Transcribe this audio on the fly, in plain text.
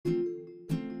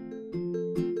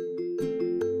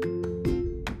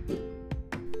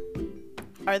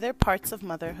Are there parts of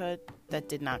motherhood that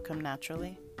did not come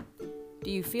naturally? Do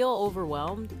you feel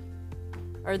overwhelmed?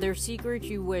 Are there secrets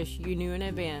you wish you knew in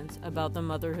advance about the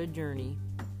motherhood journey?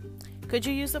 Could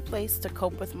you use a place to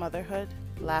cope with motherhood,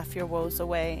 laugh your woes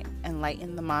away, and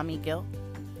lighten the mommy guilt?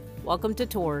 Welcome to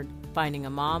Torn, Finding a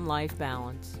Mom-Life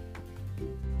Balance.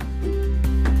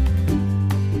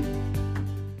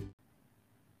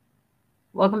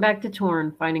 Welcome back to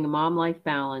Torn, Finding a Mom-Life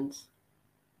Balance.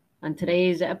 On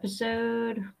today's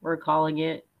episode, we're calling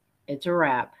it It's a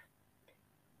Wrap.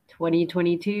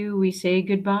 2022, we say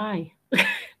goodbye.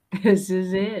 This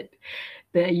is it.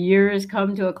 The year has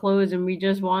come to a close, and we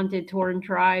just wanted Torn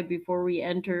Tribe before we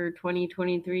enter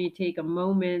 2023 take a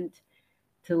moment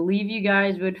to leave you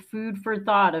guys with food for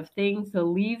thought of things to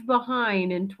leave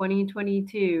behind in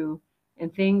 2022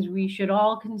 and things we should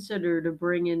all consider to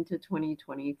bring into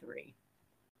 2023.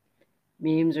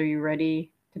 Memes, are you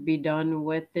ready to be done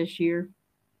with this year?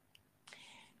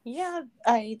 Yeah,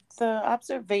 the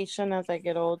observation as I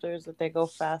get older is that they go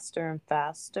faster and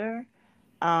faster.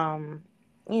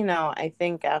 I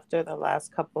think after the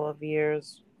last couple of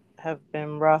years have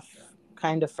been rough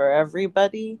kind of for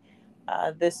everybody,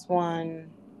 this one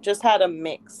just had a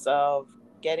mix of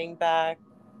getting back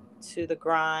to the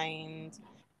grind,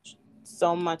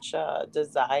 so much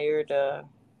desire to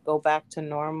go back to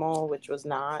normal, which was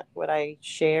not what I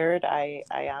shared. I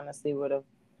honestly would have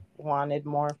wanted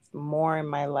more in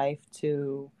my life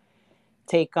to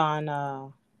take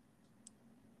on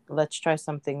let's try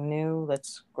something new, let's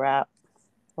scrap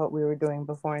what we were doing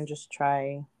before and just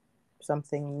try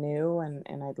something new,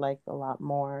 and I'd like a lot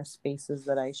more spaces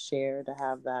that I share to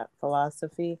have that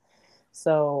philosophy.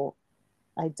 So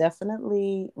I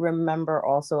definitely remember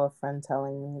also a friend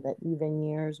telling me that even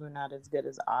years were not as good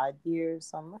as odd years.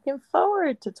 So I'm looking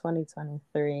forward to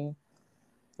 2023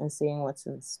 and seeing what's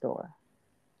in store.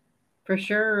 For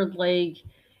sure, like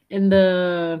in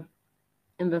the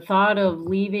thought of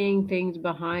leaving things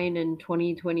behind in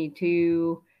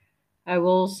 2022, I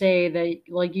will say that,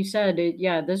 like you said,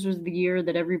 this was the year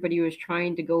that everybody was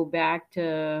trying to go back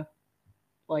to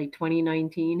like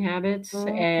 2019 habits,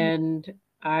 and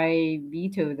I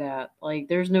veto that. Like,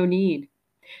 there's no need.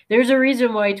 There's a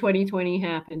reason why 2020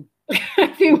 happened. I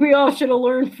think we all should have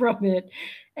learned from it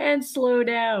and slow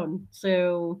down.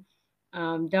 So,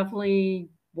 definitely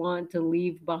want to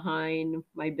leave behind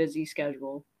my busy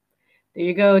schedule. There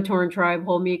you go, Torn Tribe.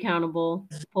 Hold me accountable.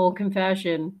 Full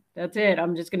confession. That's it.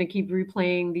 I'm just going to keep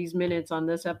replaying these minutes on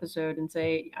this episode and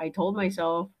say, I told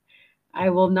myself I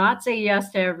will not say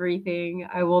yes to everything.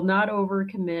 I will not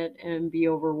overcommit and be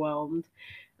overwhelmed.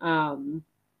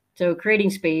 So, creating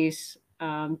space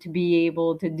to be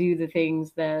able to do the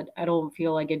things that I don't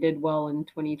feel like I did well in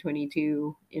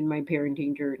 2022 in my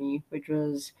parenting journey, which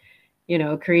was,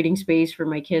 creating space for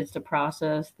my kids to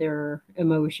process their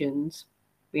emotions.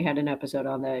 We had an episode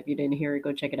on that. If you didn't hear it,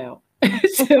 go check it out.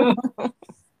 So,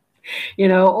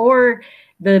 or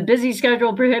the busy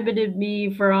schedule prohibited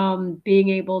me from being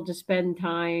able to spend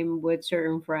time with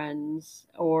certain friends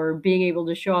or being able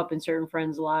to show up in certain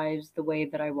friends' lives the way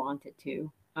that I wanted to.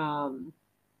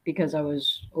 Because I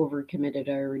was overcommitted.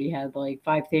 I already had like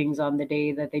 5 things on the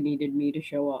day that they needed me to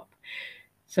show up.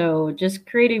 So just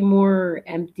creating more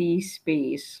empty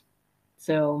space.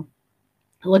 So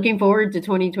looking forward to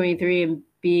 2023 and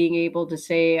being able to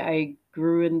say I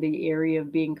grew in the area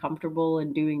of being comfortable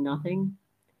and doing nothing.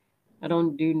 I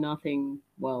don't do nothing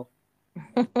well.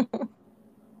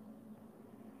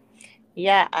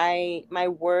 Yeah, my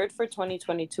word for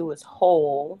 2022 was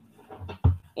whole,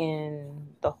 in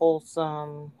the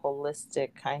wholesome,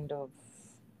 holistic kind of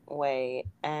way.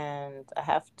 And I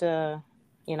have to,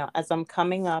 as I'm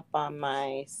coming up on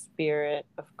my spirit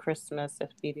of Christmas,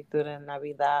 Espíritu de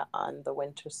Navidad, on the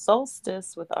winter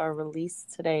solstice with our release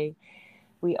today,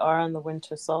 we are on the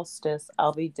winter solstice.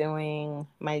 I'll be doing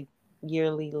my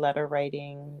yearly letter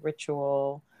writing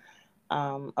ritual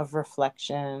of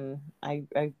reflection. I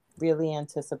really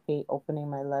anticipate opening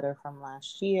my letter from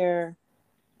last year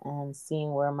and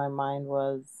seeing where my mind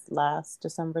was last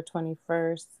December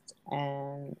 21st,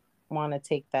 and want to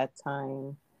take that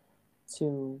time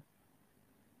to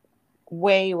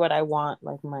weigh what I want,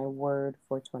 like my word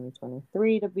for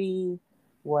 2023 to be,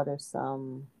 what are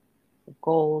some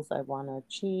goals I want to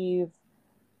achieve.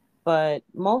 But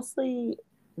mostly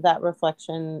that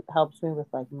reflection helps me with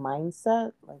like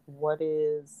mindset, like what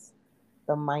is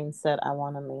the mindset I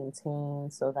want to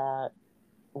maintain so that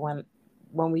when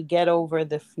we get over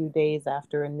the few days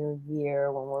after a new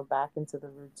year, when we're back into the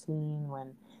routine,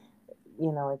 when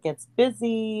it gets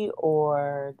busy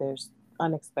or there's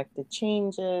unexpected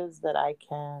changes, that I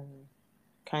can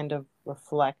kind of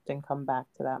reflect and come back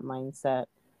to that mindset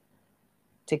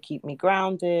to keep me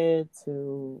grounded,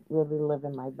 to really live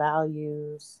in my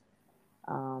values,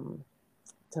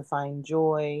 to find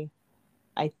joy.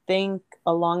 I think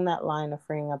along that line of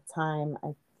freeing up time,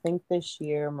 I think this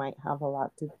year might have a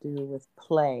lot to do with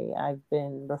play. I've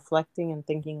been reflecting and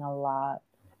thinking a lot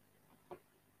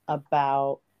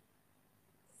about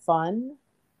fun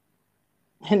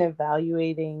and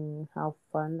evaluating how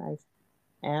fun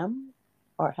I am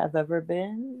or have ever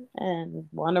been and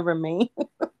want to remain.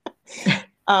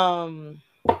 um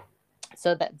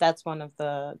so that's one of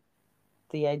the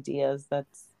ideas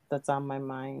that's on my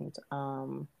mind.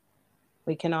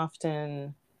 We can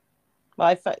often,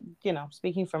 well,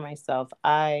 speaking for myself,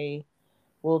 I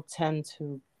will tend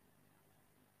to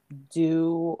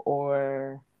do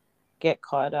or get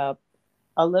caught up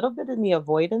a little bit in the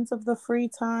avoidance of the free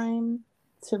time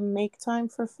to make time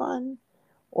for fun,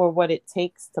 or what it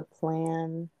takes to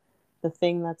plan the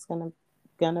thing that's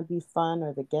gonna be fun,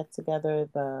 or the get together,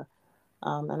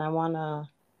 and I want to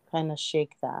kind of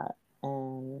shake that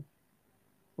and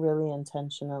really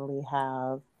intentionally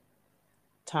have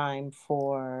time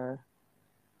for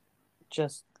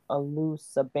just a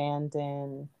loose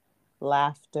abandon,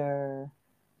 laughter,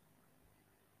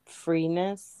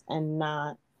 freeness, and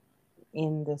not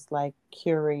in this like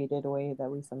curated way that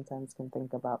we sometimes can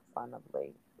think about fun of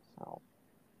late. So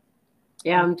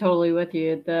Yeah, I'm totally with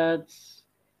you.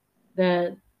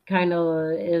 That kind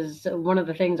of is one of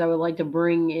the things I would like to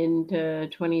bring into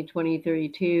 2023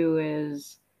 too,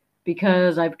 is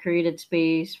because I've created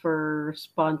space for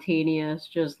spontaneous,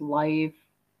 just life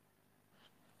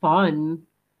fun,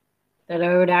 that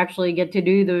I would actually get to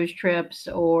do those trips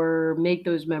or make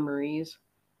those memories,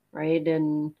 right?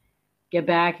 And get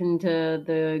back into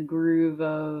the groove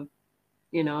of,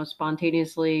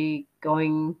 spontaneously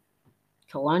going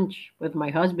to lunch with my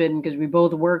husband, because we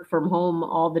both work from home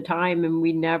all the time and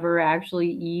we never actually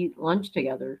eat lunch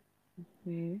together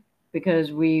mm-hmm.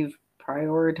 because we've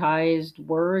prioritized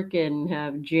work and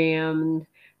have jammed.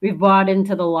 We've bought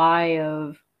into the lie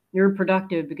of you're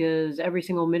productive because every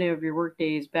single minute of your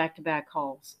workday is back to back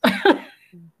calls. Mm-hmm.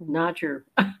 Not true.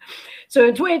 So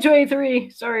in 2023,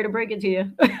 sorry to break it to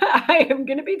you, I am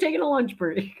going to be taking a lunch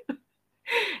break.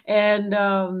 And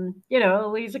at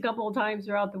least a couple of times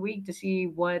throughout the week to see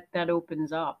what that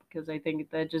opens up, because I think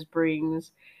that just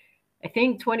brings, I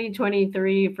think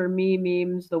 2023 for me,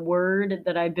 memes, the word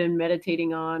that I've been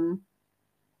meditating on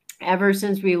ever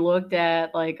since we looked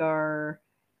at like our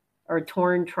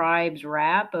torn tribes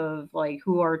rap of like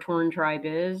who our torn tribe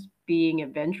is being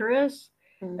adventurous.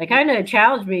 That Mm-hmm. kind of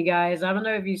challenged me, guys. I don't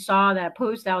know if you saw that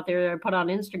post out there that I put on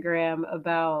Instagram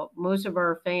about most of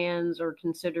our fans are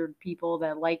considered people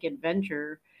that like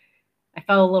adventure. I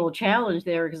felt a little challenged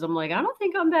there because I'm like, I don't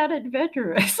think I'm that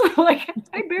adventurous. Like,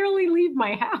 I barely leave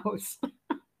my house.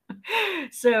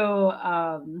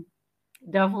 So,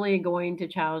 definitely going to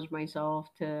challenge myself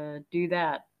to do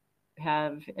that,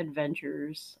 have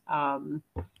adventures, for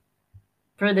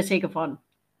the sake of fun,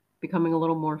 becoming a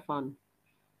little more fun.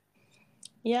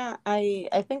 Yeah,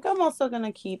 I think I'm also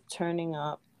gonna keep turning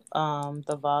up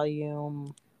the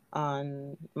volume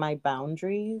on my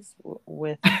boundaries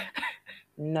with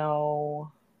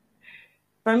no.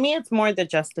 For me, it's more the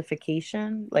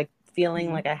justification, like feeling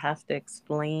Mhm. like I have to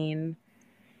explain.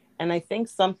 And I think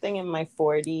something in my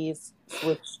 40s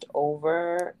switched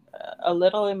over a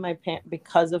little in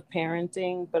because of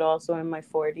parenting, but also in my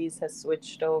 40s has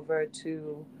switched over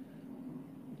to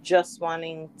just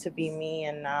wanting to be me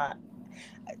and not.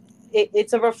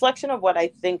 It's a reflection of what I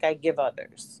think I give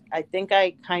others. I think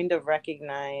I kind of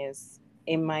recognize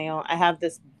in my own. I have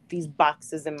these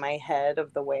boxes in my head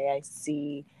of the way I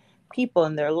see people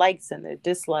and their likes and their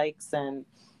dislikes and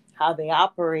how they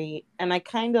operate, and I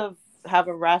kind of have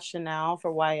a rationale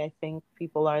for why I think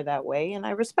people are that way, and I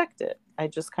respect it. I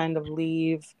just kind of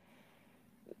leave,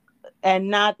 and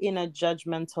not in a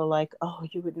judgmental like, oh,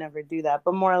 you would never do that,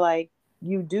 but more like,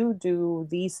 you do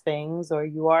these things, or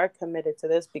you are committed to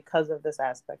this because of this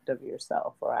aspect of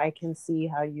yourself, or I can see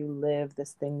how you live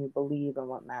this thing you believe and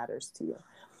what matters to you.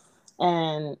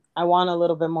 And I want a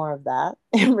little bit more of that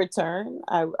in return.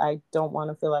 I don't want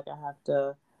to feel like I have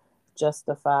to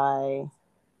justify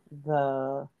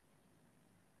the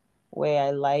way I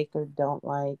like or don't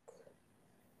like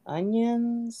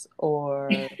onions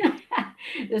or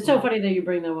It's so my, funny that you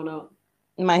bring that one up.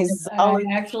 my I solid.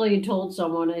 actually told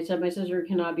someone, I said my sister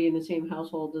cannot be in the same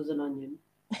household as an onion.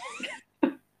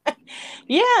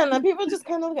 Yeah, and then people just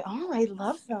kind of like, oh, I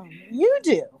love them. You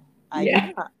do. I do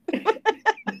Yeah. not.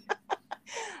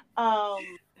 um,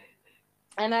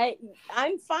 and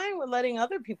I'm fine with letting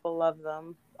other people love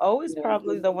them. Always Yeah,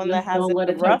 probably the one that just has don't it let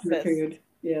the it touch your roughest. food.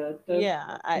 Yeah,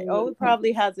 Yeah, O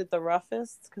probably has it the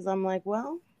roughest because I'm like,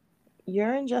 well, your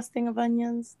ingesting of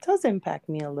onions does impact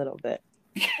me a little bit.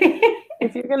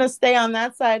 If you're gonna stay on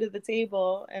that side of the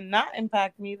table and not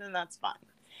impact me, then that's fine.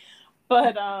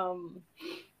 But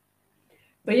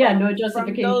yeah, no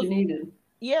justification those, needed.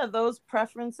 yeah, those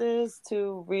preferences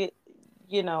to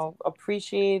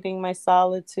appreciating my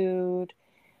solitude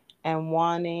and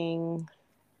wanting,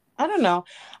 I don't know.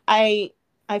 I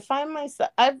find myself,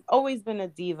 I've always been a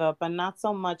diva, but not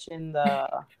so much in the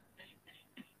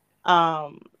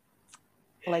um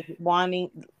like wanting,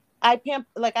 I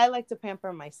like to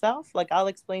pamper myself. Like I'll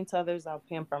explain to others, I'll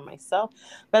pamper myself.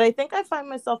 But I think I find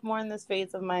myself more in this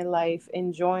phase of my life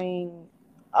enjoying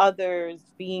others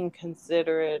being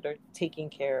considerate or taking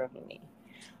care of me.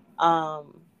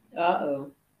 Um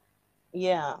Uh-oh.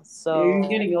 yeah, You're so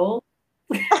getting old?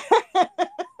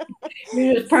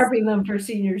 You're just prepping them for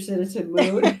senior citizen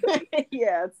mode.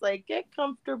 yeah, it's like get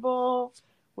comfortable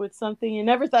with something you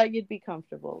never thought you'd be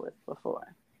comfortable with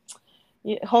before.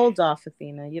 Hold off,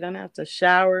 Athena. You don't have to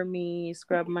shower me,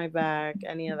 scrub my back,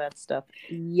 any of that stuff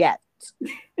yet.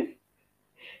 Oh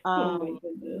my Um,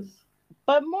 goodness.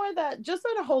 but more that just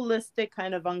a holistic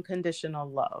kind of unconditional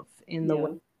love in the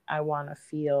way Yeah. I want to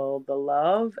feel the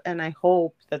love, and I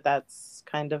hope that that's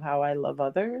kind of how I love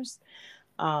others.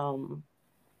 Um,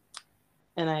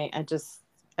 and I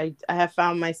have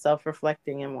found myself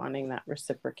reflecting and wanting that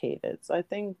reciprocated. So I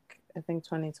think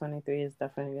 2023 is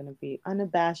definitely going to be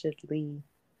unabashedly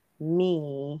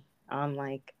me on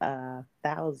like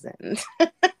 1,000.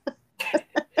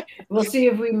 We'll see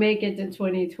if we make it to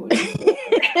 2024.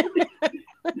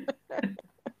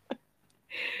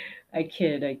 I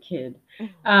kid, I kid.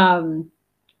 Um,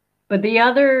 but the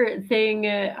other thing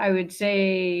I would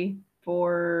say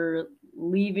for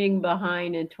leaving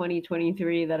behind in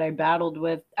 2023 that I battled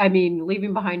with, I mean,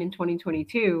 leaving behind in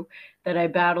 2022 that I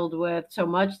battled with so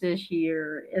much this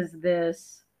year is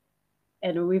this,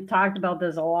 and we've talked about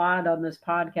this a lot on this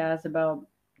podcast about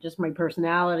just my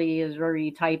personality is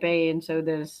very type A. And so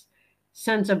this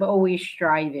sense of always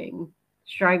striving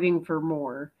for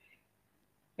more.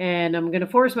 And I'm going to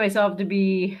force myself to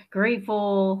be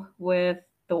grateful with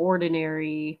the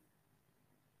ordinary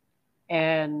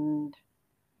and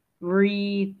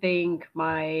rethink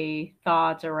my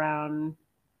thoughts around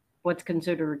what's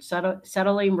considered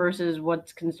settling versus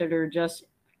what's considered just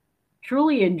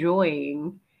truly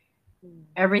enjoying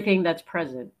everything that's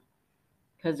present.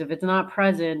 Because if it's not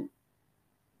present,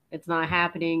 it's not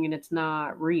happening and it's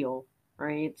not real,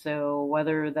 right? So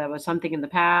whether that was something in the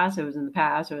past, it was in the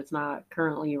past, so it's not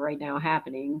currently right now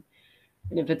happening.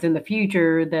 And if it's in the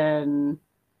future, then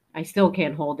I still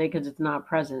can't hold it because it's not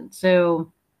present.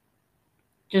 So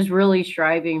just really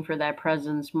striving for that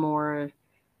presence more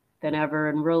than ever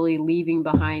and really leaving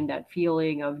behind that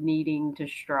feeling of needing to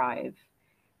strive.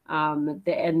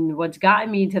 And what's gotten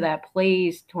me to that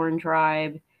place, Torn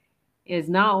Tribe, is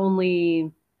not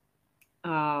only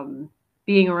um,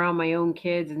 being around my own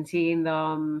kids and seeing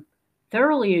them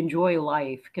thoroughly enjoy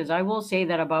life. Because I will say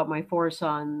that about my four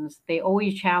sons, they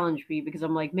always challenge me because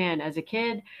I'm like, man, as a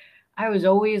kid, I was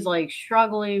always like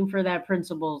struggling for that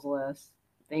principles list.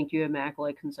 Thank you,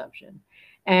 Immaculate Conception.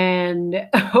 And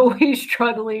always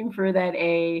struggling for that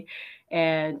A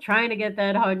and trying to get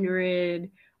that 100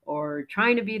 or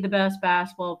trying to be the best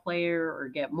basketball player or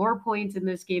get more points in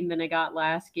this game than I got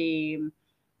last game.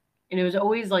 And it was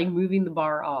always like moving the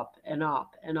bar up and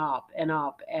up and up and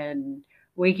up and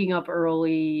waking up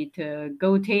early to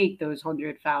go take those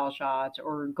 100 foul shots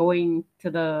or going to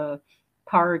the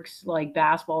parks like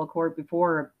basketball court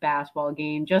before a basketball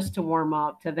game just to warm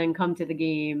up to then come to the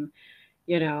game,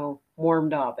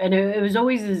 warmed up. And it was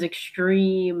always this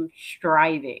extreme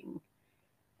striving.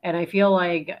 And I feel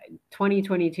like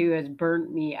 2022 has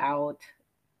burnt me out.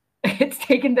 It's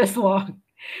taken this long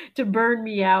to burn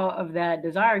me out of that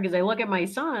desire because I look at my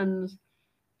sons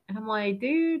and I'm like,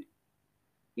 dude,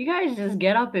 you guys just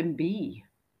get up and be.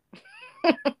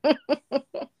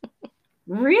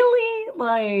 Really?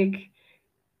 Like,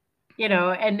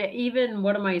 and even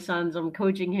one of my sons, I'm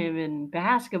coaching him in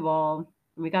basketball.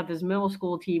 And we got this middle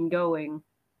school team going.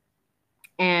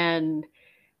 And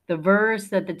the verse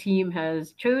that the team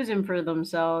has chosen for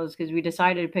themselves, because we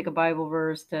decided to pick a Bible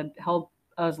verse to help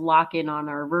us lock in on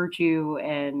our virtue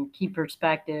and keep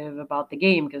perspective about the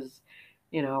game, because,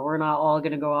 we're not all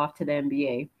going to go off to the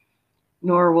NBA,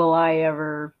 nor will I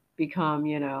ever become,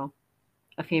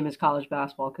 a famous college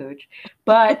basketball coach,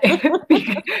 but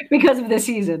because of the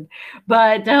season.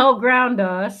 But to help ground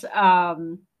us,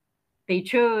 they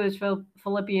chose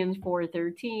Philippians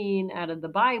 4:13 out of the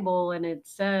Bible, and it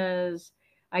says,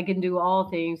 "I can do all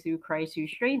things through Christ who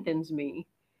strengthens me."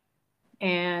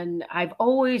 And I've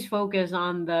always focused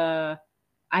on the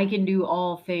I can do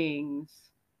all things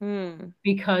Mm.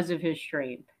 because of his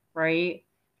strength, right?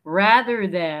 Rather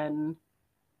than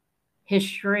his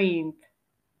strength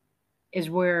is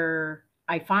where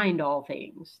I find all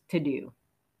things to do.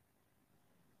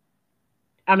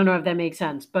 I don't know if that makes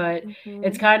sense, but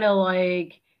it's Mhm. kind of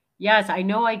like, yes, I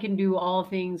know I can do all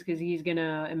things because he's going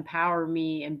to empower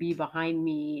me and be behind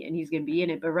me and he's going to be in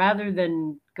it. But rather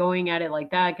than going at it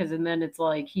like that, because and then it's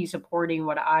like he's supporting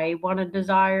what I want to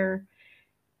desire,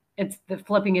 it's the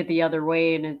flipping it the other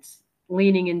way and it's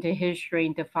leaning into his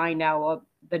strength to find out what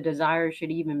the desire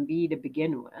should even be to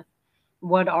begin with.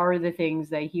 What are the things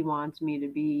that he wants me to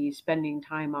be spending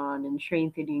time on and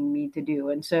strengthening me to do?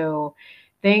 And so,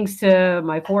 thanks to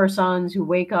my four sons who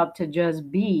wake up to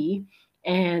just be,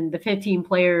 and the 15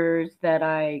 players that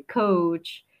I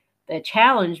coach that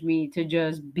challenge me to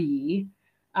just be,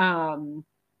 um,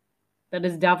 that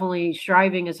is definitely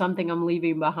striving is something I'm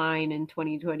leaving behind in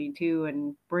 2022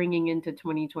 and bringing into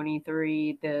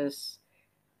 2023 this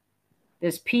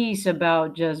piece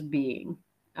about just being.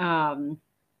 Um,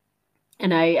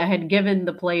 and I had given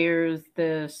the players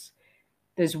this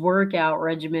workout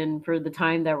regimen for the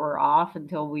time that we're off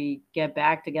until we get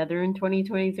back together in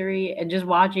 2023, and just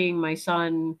watching my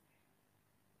son,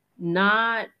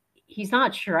 not he's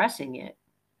not stressing it.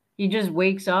 He just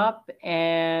wakes up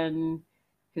and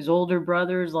his older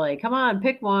brother's like, "Come on,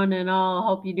 pick one and I'll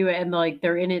help you do it." And like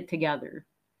they're in it together.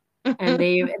 And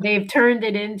they've turned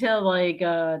it into like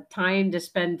a time to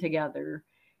spend together.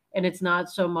 And it's not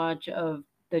so much of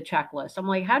the checklist. I'm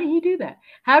like, how did he do that?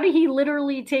 How did he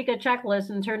literally take a checklist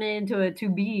and turn it into a to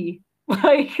be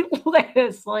like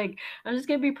list? Like, I'm just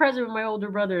gonna be present with my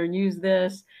older brother and use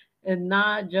this, and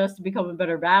not just to become a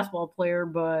better basketball player,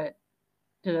 but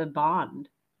to bond.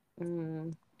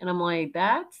 Mm. And I'm like,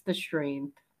 that's the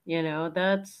strength,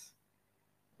 that's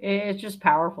it's just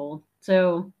powerful.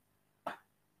 So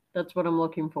that's what I'm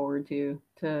looking forward to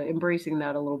embracing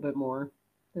that a little bit more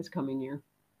this coming year.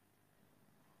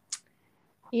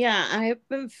 Yeah, I've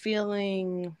been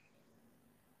feeling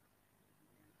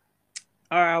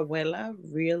our abuela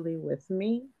really with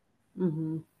me.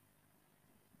 Hmm.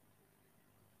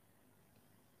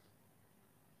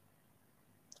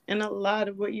 And a lot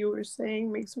of what you were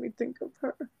saying makes me think of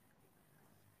her.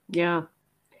 Yeah,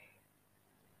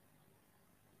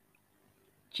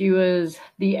 she was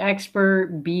the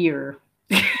expert beer.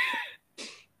 It's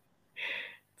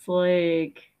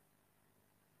like,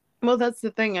 Well, that's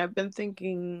the thing. I've been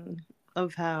thinking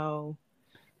of how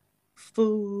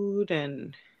food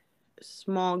and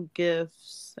small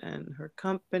gifts and her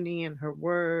company and her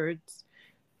words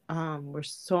were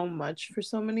so much for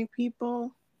so many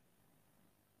people.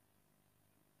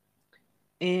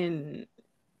 And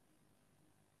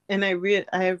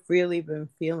I have really been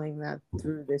feeling that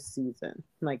through this season.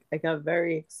 Like I got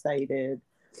very excited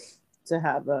to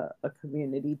have a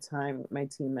community time with my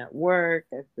team at work.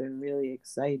 I've been really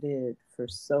excited for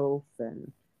Soph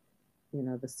and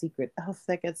the secret elf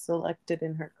that gets selected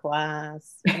in her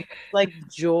class. And like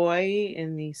joy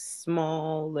in these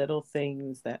small little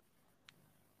things that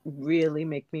really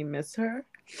make me miss her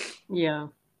yeah,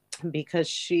 because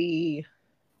she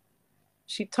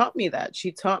taught me that.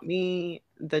 She taught me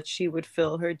that she would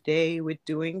fill her day with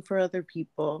doing for other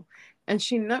people, and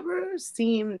she never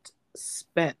seemed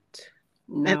spent.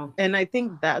 And no, and I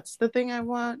think that's the thing I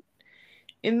want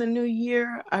in the new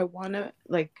year. I want to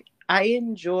like I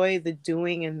enjoy the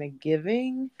doing and the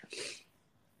giving.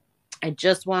 I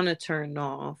just want to turn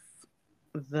off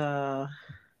the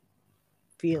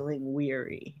feeling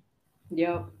weary,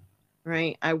 yep,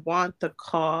 right? I want the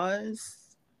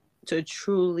cause to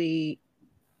truly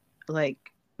like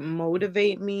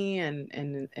motivate me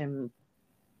and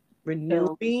renew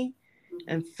so, me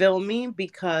and mhm. fill me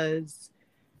because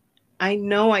I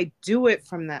know I do it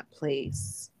from that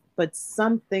place, but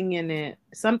something in it,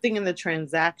 something in the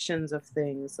transactions of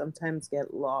things sometimes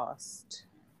get lost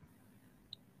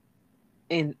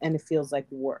and it feels like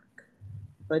work.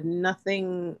 But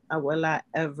nothing Abuela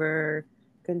ever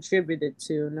contributed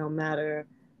to, no matter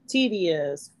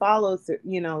tedious, follow through,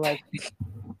 like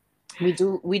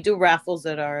we do raffles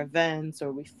at our events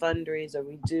or we fundraise or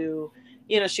we do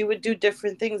she would do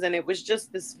different things and it was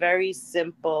just this very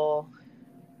simple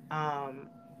um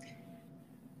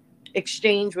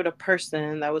exchange with a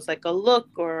person that was like a look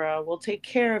or we'll take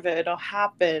care of it, it'll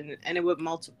happen, and it would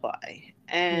multiply.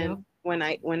 And Yep,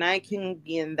 when I can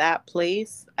be in that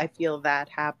place, I feel that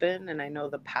happen and I know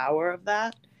the power of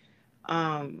that.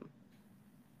 um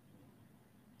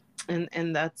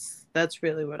and that's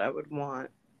really what I would want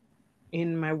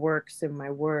in my works, in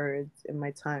my words, in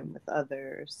my time with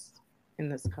others in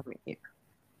this coming year.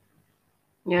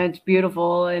 Yeah, it's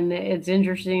beautiful. And it's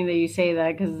interesting that you say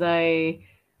that because I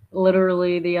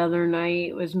literally the other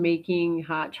night was making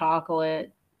hot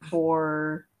chocolate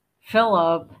for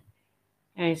Philip.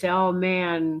 And I said, oh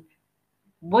man,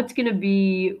 what's going to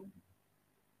be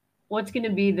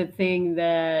the thing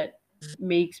that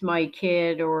makes my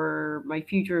kid or my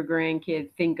future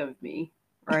grandkid think of me,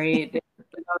 right? And I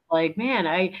was like, man,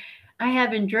 I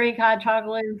haven't drank hot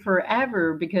chocolate in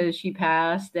forever because she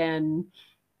passed, and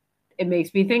it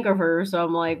makes me think of her. So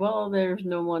I'm like, well, there's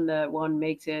no one that one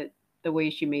makes it the way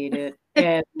she made it,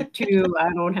 and two,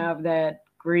 I don't have that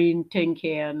green tin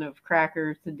can of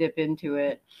crackers to dip into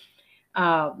it.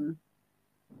 Um,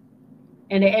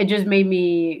 and it just made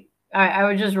me. I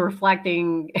was just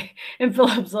reflecting, and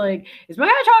Philip's like, "Is my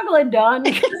hot chocolate done?"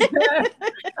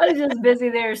 I was just busy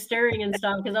there stirring and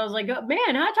stuff because I was like, oh,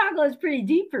 "Man, hot chocolate is pretty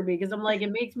deep for me." Because I'm like,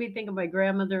 it makes me think of my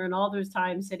grandmother and all those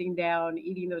times sitting down,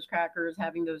 eating those crackers,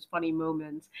 having those funny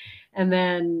moments, and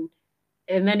then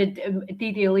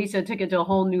Titi Elisa took it to a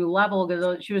whole new level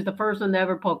because she was the first one to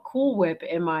ever put Cool Whip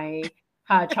in my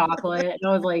hot chocolate, and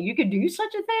I was like, "You could do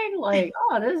such a thing? Like,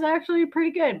 oh, this is actually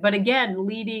pretty good." But again,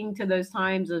 leading to those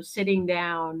times of sitting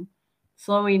down,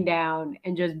 slowing down,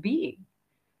 and just being.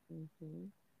 Mm-hmm.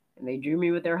 And they drew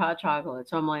me with their hot chocolate.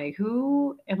 So I'm like,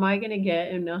 who am I going to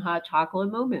get in a hot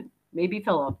chocolate moment? Maybe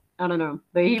Philip. I don't know.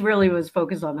 But he really was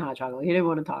focused on the hot chocolate. He didn't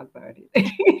want to talk about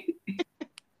it.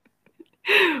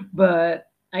 But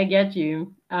I get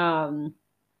you. Definitely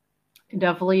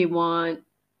want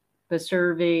the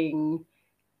serving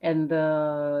and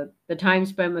the time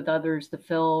spent with others to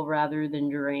fill rather than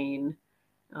drain.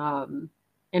 Um,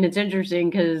 and it's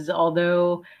interesting because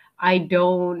although I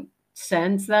don't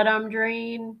sense that I'm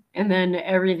drained, and then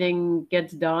everything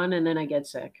gets done, and then I get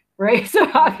sick, right? So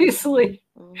obviously,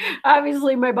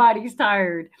 my body's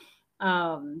tired.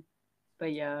 Um,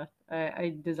 but yeah,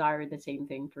 I desire the same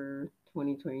thing for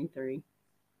 2023.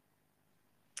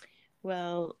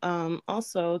 Well,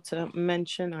 also to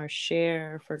mention our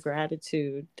share for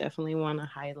gratitude, definitely want to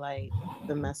highlight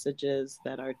the messages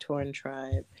that our Torn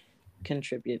tribe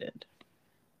contributed.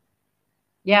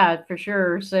 Yeah, for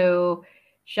sure. So,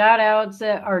 shout outs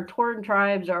that our Torn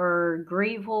tribes are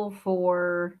grateful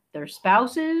for their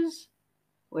spouses,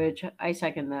 which I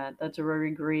second that. That's a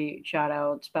very great shout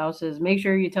out. Spouses, make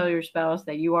sure you tell your spouse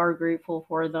that you are grateful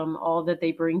for them, all that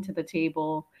they bring to the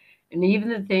table, and even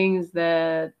the things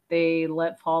that they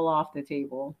let fall off the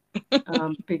table.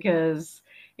 Because,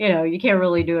 you can't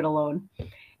really do it alone.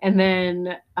 And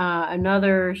then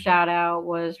another shout out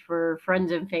was for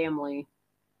friends and family.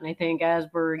 And I think as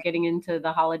we're getting into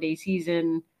the holiday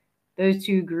season, those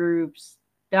two groups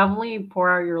definitely pour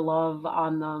out your love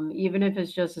on them, even if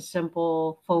it's just a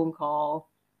simple phone call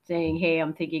saying, "Hey,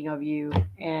 I'm thinking of you,"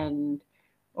 and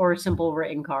or a simple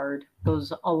written card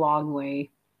goes a long way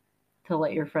to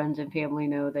let your friends and family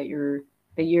know that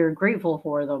you're grateful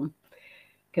for them.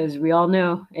 Because we all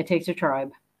know it takes a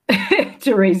tribe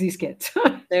to raise these kids.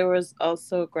 There was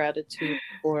also gratitude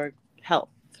for health.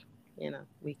 You know,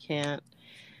 we can't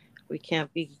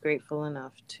be grateful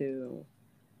enough to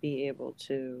be able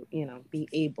to, be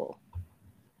able.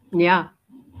 Yeah.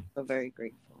 So very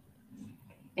grateful.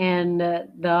 And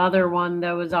the other one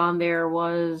that was on there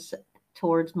was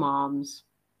towards moms.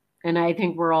 And I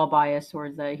think we're all biased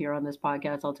towards that here on this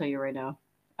podcast. I'll tell you right now.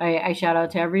 I shout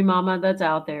out to every mama that's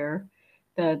out there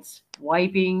that's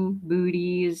wiping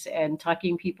booties and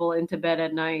tucking people into bed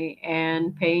at night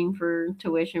and paying for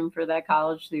tuition for that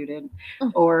college student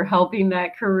or helping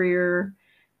that career,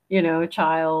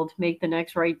 child make the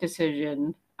next right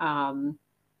decision.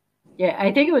 Yeah,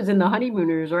 I think it was in the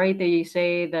Honeymooners, right? They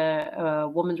say that a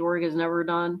woman's work is never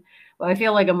done. Well, I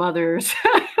feel like a mother's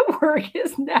work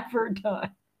is never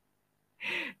done.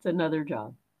 It's another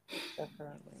job.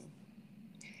 Definitely.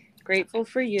 Grateful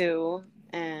for you.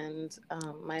 And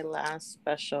my last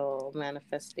special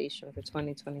manifestation for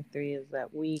 2023 is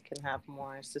that we can have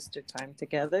more sister time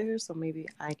together. So maybe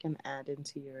I can add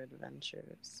into your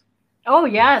adventures. Oh,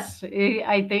 yes,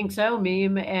 I think so,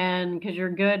 meme. And because you're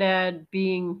good at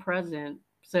being present.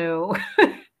 So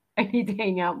I need to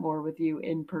hang out more with you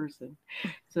in person.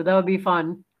 So that would be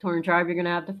fun. Torn Tribe, you're going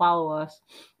to have to follow us.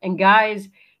 And guys,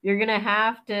 you're going to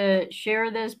have to share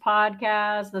this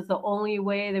podcast. That's the only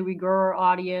way that we grow our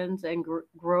audience and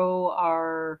grow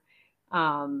our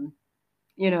um,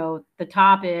 the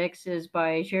topics is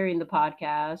by sharing the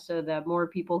podcast so that more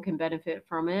people can benefit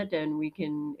from it and we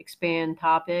can expand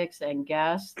topics and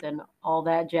guests and all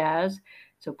that jazz.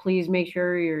 So please make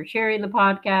sure you're sharing the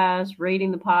podcast, rating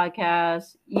the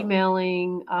podcast,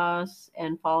 emailing us,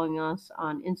 and following us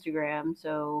on Instagram.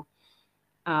 So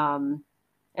um,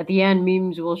 at the end,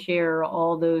 memes will share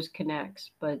all those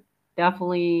connects. But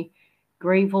definitely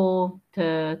grateful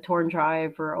to Torn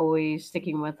Tribe for always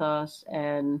sticking with us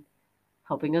and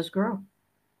helping us grow.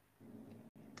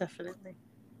 Definitely.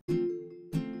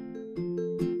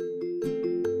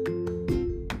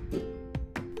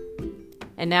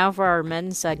 And now for our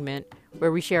men's segment,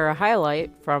 where we share a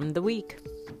highlight from the week.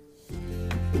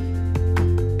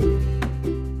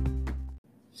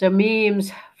 So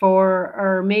memes for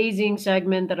our amazing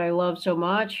segment that I love so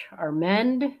much are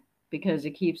mend, because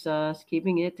it keeps us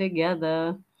keeping it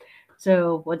together.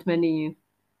 So what's mending you?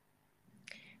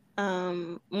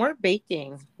 More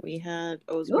baking. We had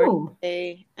O's Ooh.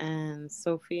 birthday, and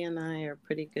Sophie and I are a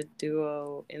pretty good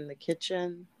duo in the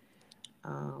kitchen.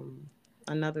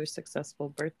 Another successful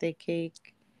birthday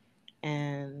cake,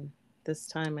 and this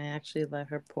time I actually let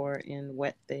her pour in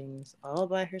wet things all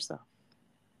by herself.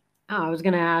 Oh, I was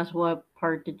gonna ask, what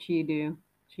part did she do?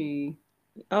 She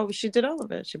She did all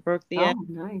of it. She broke the egg. Oh,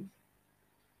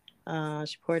 nice.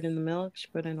 She poured in the milk. She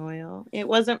put in oil.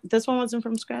 This one wasn't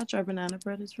from scratch. Our banana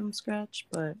bread is from scratch,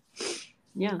 but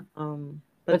yeah.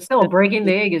 But still, breaking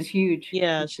the egg is huge.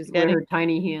 Yeah, she's with getting her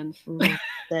tiny hands.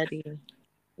 steady.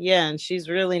 Yeah, and she's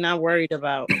really not worried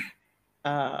about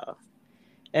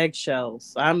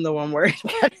eggshells. I'm the one worried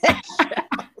about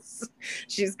eggshells.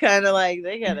 She's kind of like,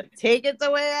 they gotta take it the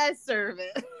way I serve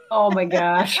it. Oh my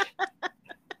gosh.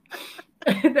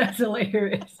 That's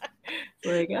hilarious. It's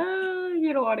like,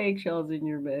 you don't want eggshells in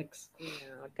your mix.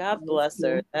 Yeah, God bless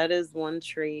her. That is one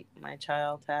trait my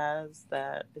child has,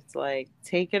 that it's like,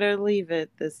 take it or leave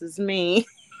it. This is me.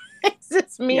 It's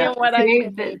just me and what I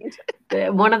need.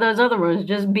 One of those other ones,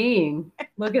 just being.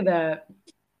 Look at that.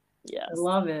 Yes. I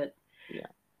love it. Yeah.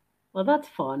 Well, that's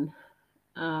fun.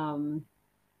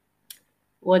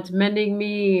 What's mending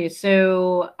me?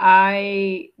 So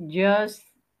I just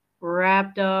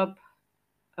wrapped up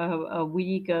a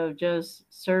week of just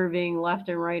serving left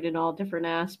and right in all different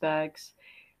aspects.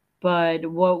 But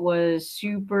what was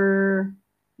super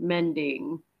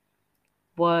mending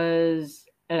was,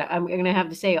 and I'm going to have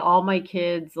to say, all my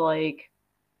kids like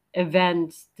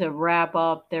events to wrap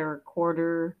up their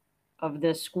quarter of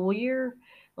this school year.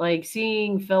 Like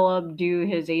seeing Philip do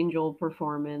his angel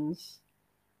performance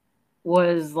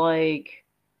was like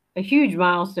a huge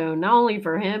milestone, not only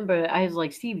for him, but I was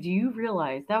like, Steve, do you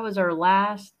realize that was our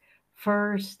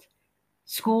first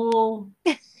school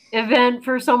event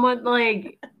for someone?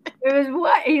 Like, it was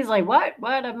what? He's like, what?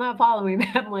 I'm not following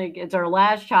that. I'm like, it's our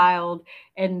last child,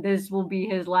 and this will be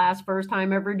his first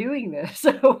time ever doing this.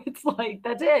 So it's like,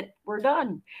 that's it. We're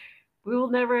done. We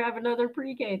will never have another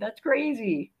pre-K. That's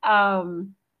crazy.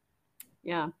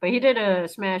 Yeah, but he did a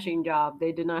smashing job.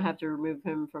 They did not have to remove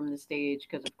him from the stage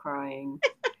because of crying.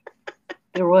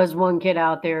 There was one kid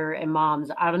out there, and moms,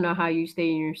 I don't know how you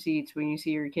stay in your seats when you see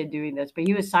your kid doing this, but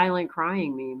he was silent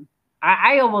crying meme.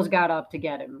 I almost got up to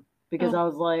get him because I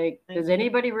was like, does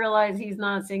anybody realize he's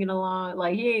not singing along?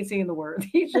 Like, he ain't singing the words.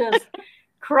 He's just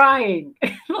crying.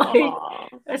 Like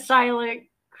a silent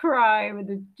cry with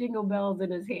the jingle bells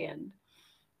in his hand.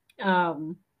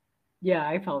 Yeah,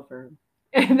 I felt for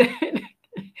him.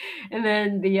 And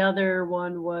then the other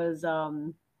one was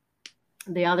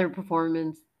the other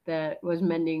performance that was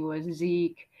mending was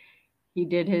Zeke. He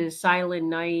did his Silent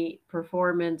Night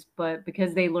performance, but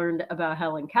because they learned about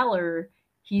Helen Keller,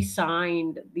 he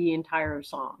signed the entire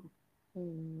song.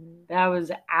 That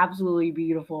was absolutely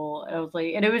beautiful. I was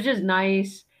like, and it was just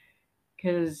nice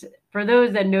because for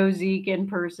those that know Zeke in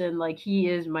person, like he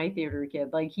is my theater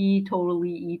kid. Like he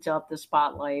totally eats up the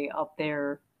spotlight up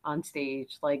there on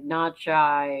stage, like not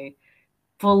shy,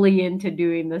 fully into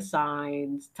doing the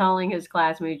signs, telling his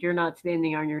classmates, "You're not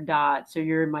standing on your dot, so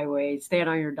you're in my way. Stand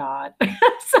on your dot."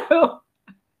 So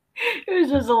it was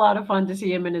just a lot of fun to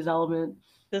see him in his element.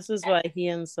 This is why he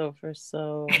and Soph are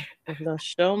so. The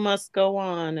show must go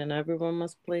on, and everyone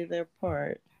must play their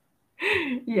part.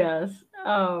 Yes.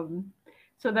 So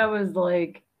that was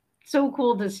like so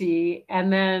cool to see.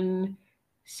 And then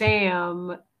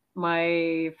Sam,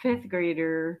 my fifth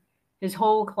grader, his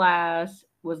whole class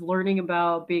was learning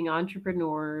about being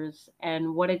entrepreneurs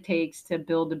and what it takes to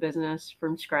build a business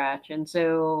from scratch. And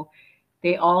so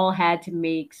they all had to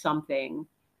make something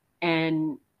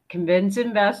and convince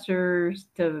investors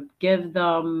to give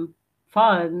them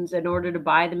funds in order to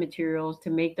buy the materials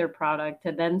to make their product,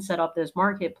 to then set up this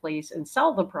marketplace and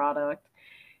sell the product.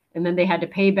 And then they had to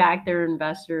pay back their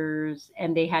investors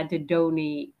and they had to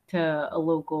donate to a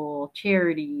local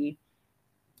charity.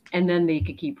 And then they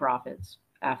could keep profits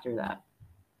after that.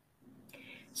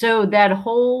 So that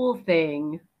whole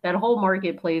thing, that whole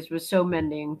marketplace was so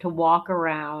mending to walk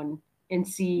around and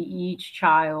see each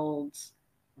child's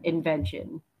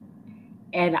invention.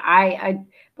 And I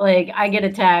get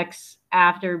a text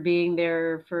after being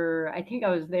there for, I think I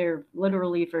was there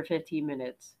literally for 15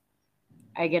 minutes.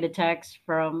 I get a text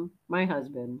from my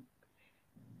husband.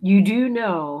 You do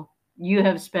know you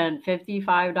have spent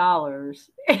 $55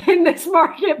 in this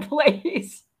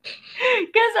marketplace.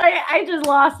 Because I just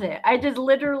lost it. I just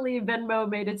literally Venmo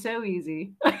made it so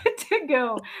easy to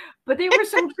go. But they were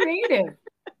so creative.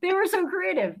 They were so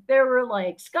creative. There were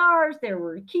like scarves, there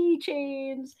were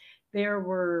keychains, there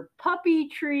were puppy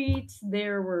treats,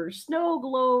 there were snow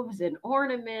globes and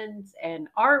ornaments and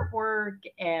artwork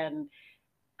and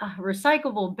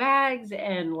recyclable bags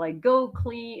and like go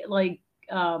clean, like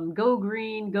go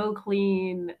green, go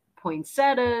clean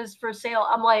poinsettias for sale.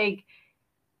 I'm like,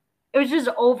 it was just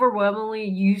overwhelmingly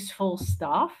useful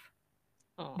stuff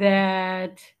Oh.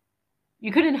 that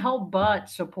you couldn't help but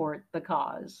support the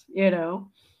cause, you know?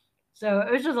 So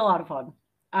it was just a lot of fun.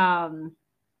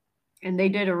 And they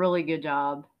did a really good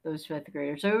job, those fifth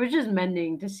graders. So it was just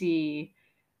mending to see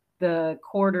the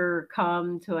quarter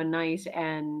come to a nice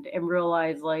end and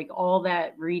realize like all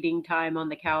that reading time on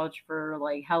the couch for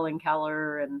like Helen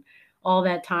Keller and all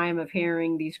that time of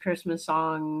hearing these Christmas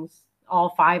songs, all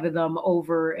five of them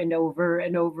over and over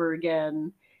and over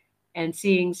again, and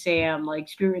seeing Sam like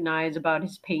scrutinize about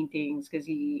his paintings because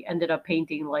he ended up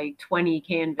painting like 20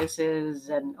 canvases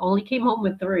and only came home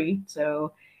with 3.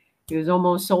 So he was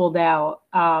almost sold out.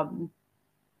 To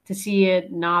see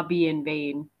it not be in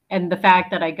vain. And the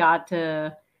fact that I got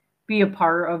to be a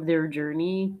part of their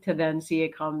journey to then see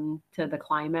it come to the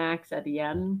climax at the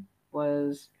end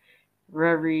was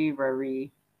very,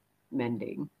 very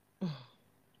mending.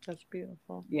 That's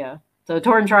beautiful. Yeah. So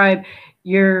Torn Tribe,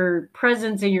 your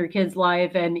presence in your kid's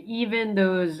life and even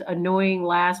those annoying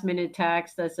last minute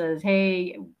texts that says,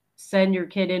 hey, send your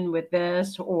kid in with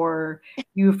this, or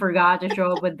you forgot to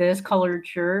show up with this colored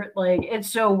shirt. Like, it's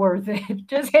so worth it.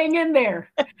 Just hang in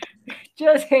there.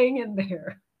 Just hang in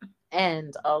there.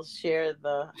 And I'll share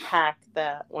the hack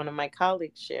that one of my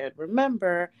colleagues shared.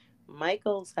 Remember,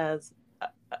 Michaels has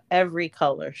every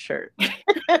color shirt.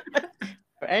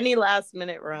 For any last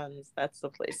minute runs, that's the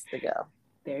place to go.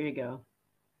 There you go.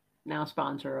 Now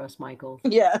sponsor us, Michaels.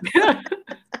 Yeah.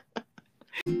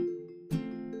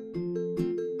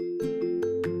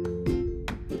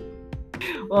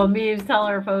 Well, Memes, tell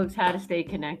our folks how to stay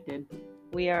connected.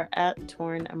 We are at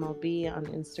Torn MLB on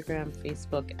Instagram,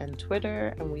 Facebook, and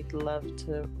Twitter, and we'd love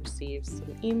to receive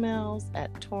some emails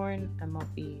at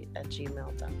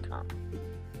tornmlb@gmail.com.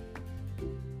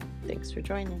 Thanks for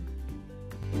joining.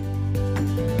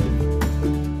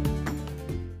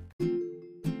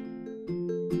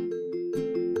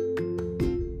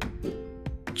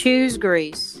 Choose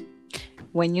grace.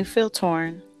 When you feel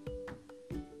torn,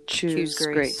 choose Choose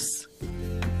grace. grace.